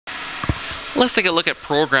Let's take a look at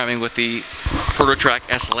programming with the TRAK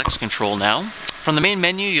SLX control now. From the main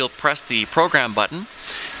menu, you'll press the program button.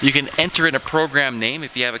 You can enter in a program name.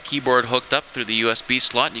 If you have a keyboard hooked up through the USB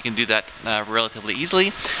slot, you can do that relatively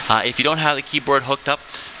easily. If you don't have the keyboard hooked up,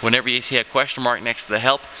 whenever you see a question mark next to the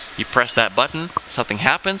help, you press that button, something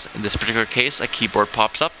happens. In this particular case, a keyboard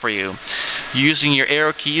pops up for you. Using your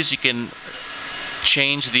arrow keys, you can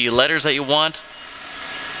change the letters that you want,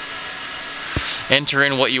 enter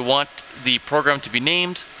in what you want the program to be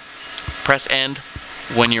named, press end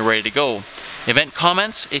when you're ready to go. Event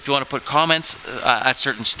comments, if you want to put comments at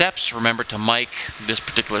certain steps, remember to mic this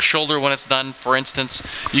particular shoulder when it's done. For instance,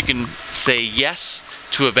 you can say yes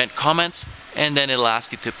to event comments, and then it'll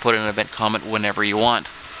ask you to put an event comment whenever you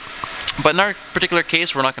want. But in our particular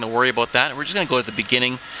case, we're not going to worry about that. We're just going to go to the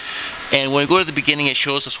beginning. And when we go to the beginning, it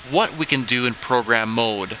shows us what we can do in program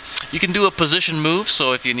mode. You can do a position move,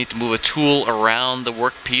 so if you need to move a tool around the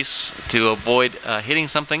workpiece to avoid hitting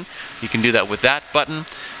something, you can do that with that button.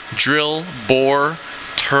 Drill, bore,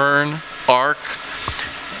 turn, arc.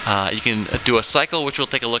 You can do a cycle, which we'll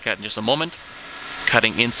take a look at in just a moment.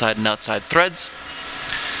 Cutting inside and outside threads.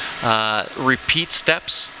 Repeat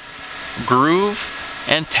steps, groove,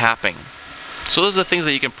 and tapping. So those are the things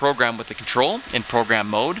that you can program with the control in program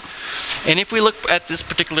mode. And if we look at this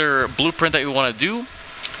particular blueprint that we want to do,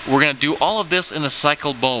 we're going to do all of this in the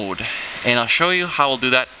cycle mode. And I'll show you how we'll do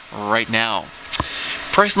that right now.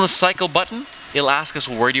 Pressing the cycle button, it'll ask us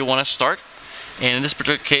where do you want to start. And in this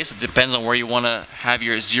particular case, it depends on where you want to have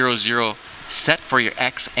your 0, 0 set for your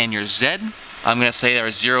X and your Z. I'm going to say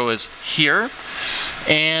our 0 is here.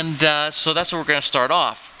 And so that's where we're going to start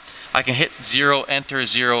off. I can hit 0, enter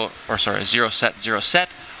 0, or sorry, 0 set,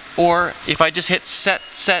 or if I just hit set,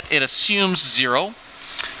 it assumes 0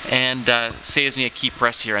 and saves me a key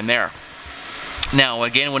press here and there. Now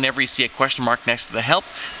again, whenever you see a question mark next to the help,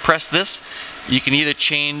 press this. You can either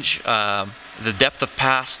change the depth of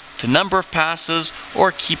pass to number of passes,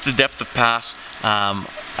 or keep the depth of pass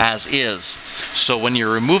as is. So when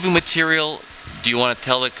you're removing material, do you want to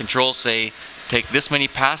tell the control, say, take this many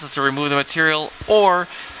passes to remove the material, or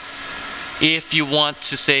if you want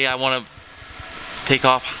to say, I want to take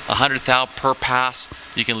off 100 thou per pass,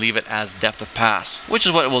 you can leave it as depth of pass, which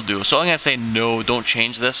is what it will do. So I'm going to say, no, don't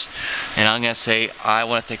change this. And I'm going to say, I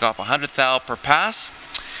want to take off 100 thou per pass.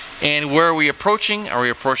 And where are we approaching? Are we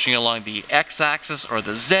approaching along the X-axis or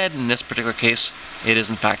the Z? In this particular case, it is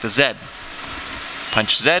in fact the Z.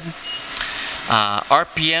 Punch Z.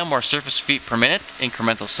 RPM, or surface feet per minute,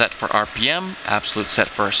 incremental set for RPM, absolute set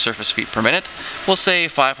for surface feet per minute. We'll say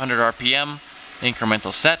 500 RPM,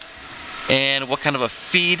 incremental set. And what kind of a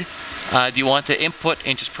feed do you want to input,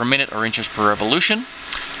 inches per minute or inches per revolution?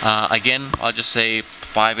 Again, I'll just say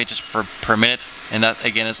 5 inches per minute, and that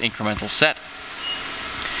again is incremental set.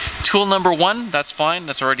 Tool number 1, that's fine,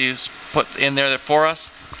 that's already put in there for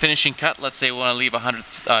us. Finishing cut, let's say we want to leave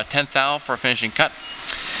 110 thou for a finishing cut.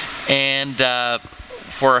 And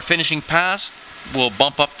for a finishing pass, we'll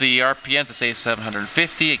bump up the RPM to say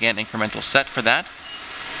 750, again incremental set for that.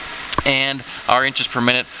 And our inches per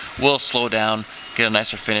minute will slow down, get a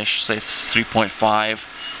nicer finish, say 3.5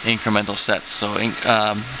 incremental sets, so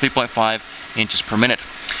 3.5 inches per minute.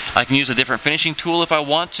 I can use a different finishing tool if I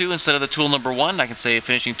want to. Instead of the tool number 1, I can say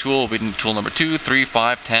finishing tool will be tool number 2, 3,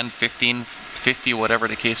 5, 10, 15, 50, whatever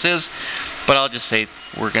the case is. But I'll just say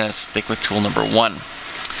we're going to stick with tool number 1.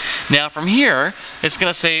 Now from here, it's going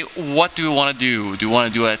to say, what do we want to do? Do we want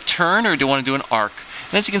to do a turn, or do we want to do an arc?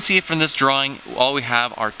 And as you can see from this drawing, all we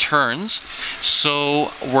have are turns.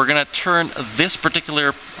 So we're going to turn this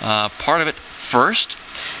particular part of it first.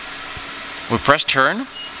 We press turn.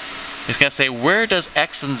 It's going to say, where does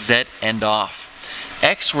X and Z end off?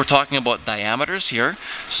 X, we're talking about diameters here.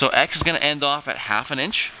 So X is going to end off at 1/2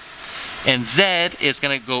 inch. And Z is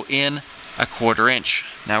going to go in 1/4 inch.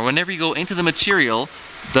 Now whenever you go into the material,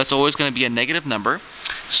 that's always going to be a negative number.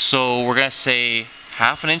 So we're going to say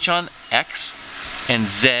 1/2 inch on X, and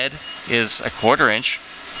Z is 1/4 inch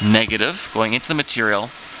negative going into the material.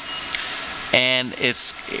 And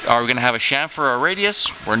are we going to have a chamfer or a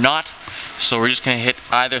radius? We're not. So we're just going to hit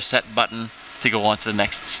either set button to go on to the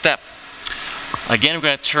next step. Again, we're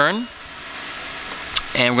going to turn,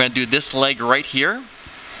 and we're going to do this leg right here.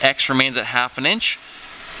 X remains at 1/2 inch.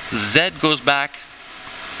 Z goes back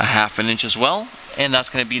 1/2 inch as well, and that's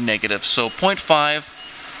going to be negative. So 0.5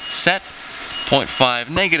 set, 0.5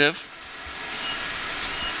 negative.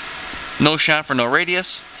 No chamfer, no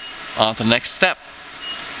radius. On to the next step.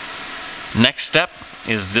 Next step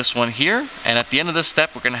is this one here, and at the end of this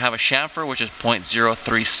step we're going to have a chamfer, which is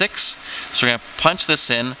 0.036. So we're going to punch this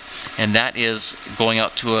in, and that is going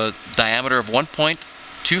out to a diameter of 1.036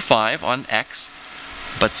 1.25 on X,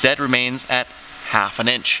 but Z remains at ½ an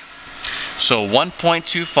inch. So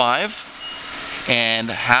 1.25 and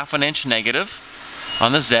 ½ an inch negative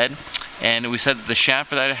on the Z, and we said that the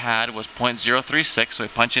chamfer that it had was 0.036, so we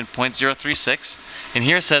punch in 0.036, and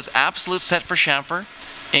here it says absolute set for chamfer,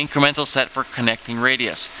 incremental set for connecting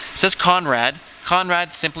radius. It says Conrad.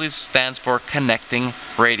 Conrad simply stands for connecting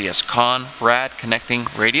radius. Conrad, connecting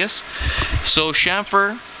radius. So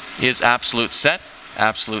chamfer is absolute set,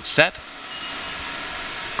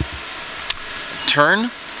 turn.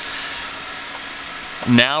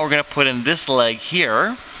 Now we're going to put in this leg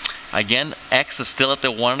here. Again, X is still at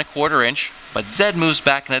the 1¼ inch, but Z moves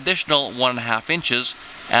back an additional 1½ inches,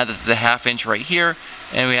 added to the ½ inch right here,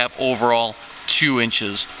 and we have overall 2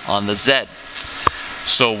 inches on the Z.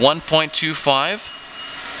 So 1.25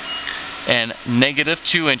 and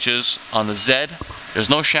 -2 inches on the Z. There's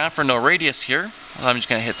no chamfer, no radius here. I'm just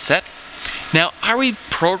going to hit set. Now, are we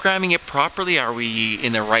programming it properly? Are we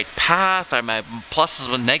in the right path? Are my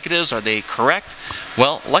pluses and negatives, are they correct?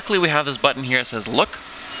 Well, luckily we have this button here that says look.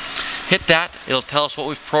 Hit that, it'll tell us what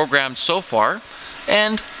we've programmed so far.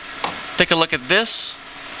 And take a look at this.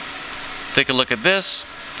 Take a look at this.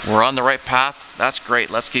 We're on the right path. That's great.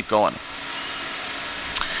 Let's keep going.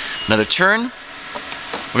 Another turn.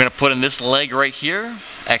 We're going to put in this leg right here.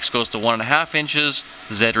 X goes to 1½ inches.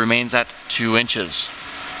 Z remains at 2 inches.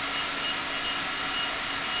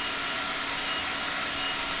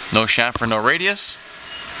 No chamfer, no radius.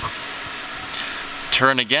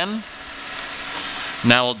 Turn again.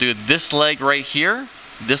 Now we'll do this leg right here.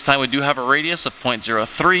 This time we do have a radius of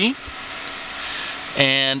 0.03.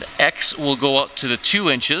 And X will go out to the 2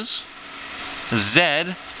 inches.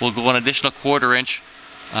 Z will go an additional ¼ inch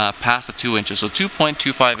past the 2 inches. So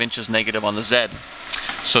 2.25 inches negative on the Z.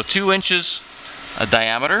 So 2 inches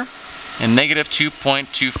diameter and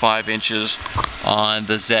 -2.25 inches on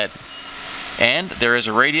the Z. And there is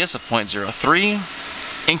a radius of 0.03.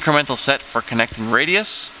 Incremental set for connecting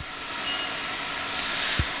radius.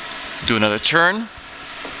 Do another turn.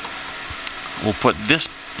 We'll put this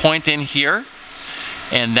point in here,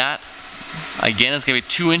 and that again is going to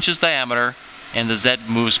be 2 inches diameter, and the Z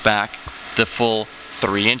moves back the full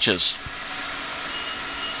 3 inches.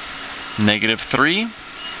 -3.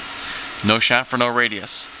 No chamfer, no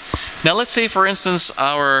radius. Now let's say, for instance,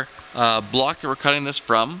 our block that we're cutting this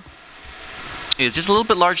from is just a little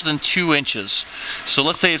bit larger than 2 inches. So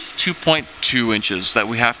let's say it's 2.2 inches that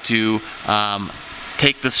we have to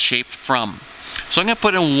take this shape from. So I'm going to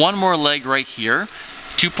put in one more leg right here,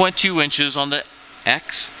 2.2 inches on the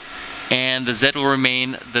X, and the Z will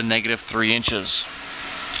remain the -3 inches.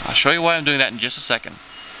 I'll show you why I'm doing that in just a second.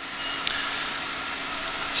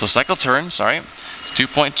 So cycle turn, sorry,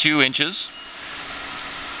 2.2 inches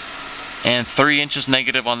and 3 inches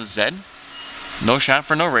negative on the Z. No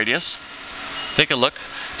chamfer, no radius. Take a look.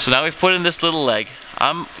 So now we've put in this little leg.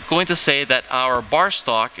 I'm going to say that our bar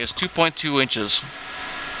stock is 2.2 inches.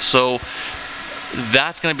 So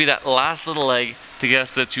that's going to be that last little leg to get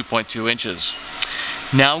us to the 2.2 inches.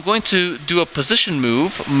 Now I'm going to do a position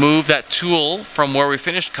move, move that tool from where we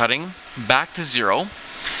finished cutting back to 0.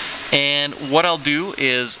 And what I'll do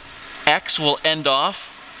is X will end off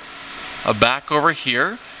back over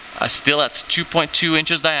here, still at 2.2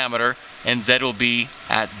 inches diameter, and Z will be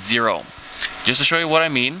at 0. Just to show you what I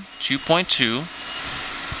mean, 2.2,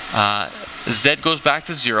 Z goes back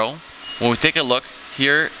to 0. When we take a look,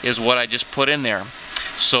 here is what I just put in there.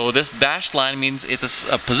 So this dashed line means it's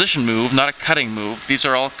a position move, not a cutting move. These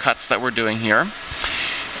are all cuts that we're doing here.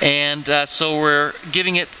 And so we're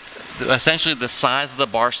giving it essentially the size of the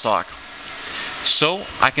bar stock. So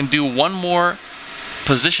I can do one more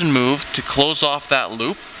position move to close off that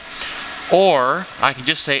loop, or I can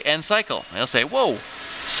just say end cycle. And it'll say, whoa,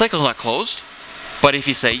 cycle's not closed. But if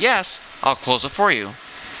you say yes, I'll close it for you.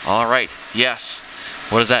 All right, yes.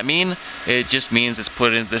 What does that mean? It just means it's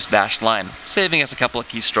put in this dashed line, saving us a couple of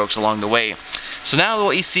keystrokes along the way. So now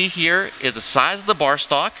what you see here is the size of the bar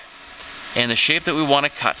stock and the shape that we want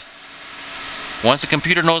to cut. Once the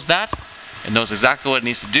computer knows that, it knows exactly what it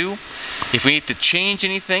needs to do. If we need to change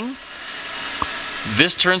anything,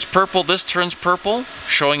 this turns purple,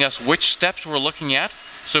 showing us which steps we're looking at.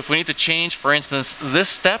 So if we need to change, for instance, this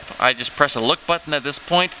step, I just press a look button at this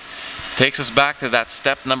point, takes us back to that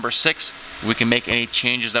step number 6. We can make any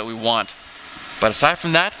changes that we want. But aside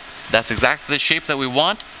from that, that's exactly the shape that we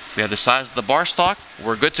want. We have the size of the bar stock,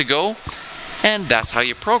 we're good to go, and that's how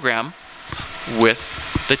you program with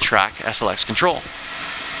the TRAK SLX control.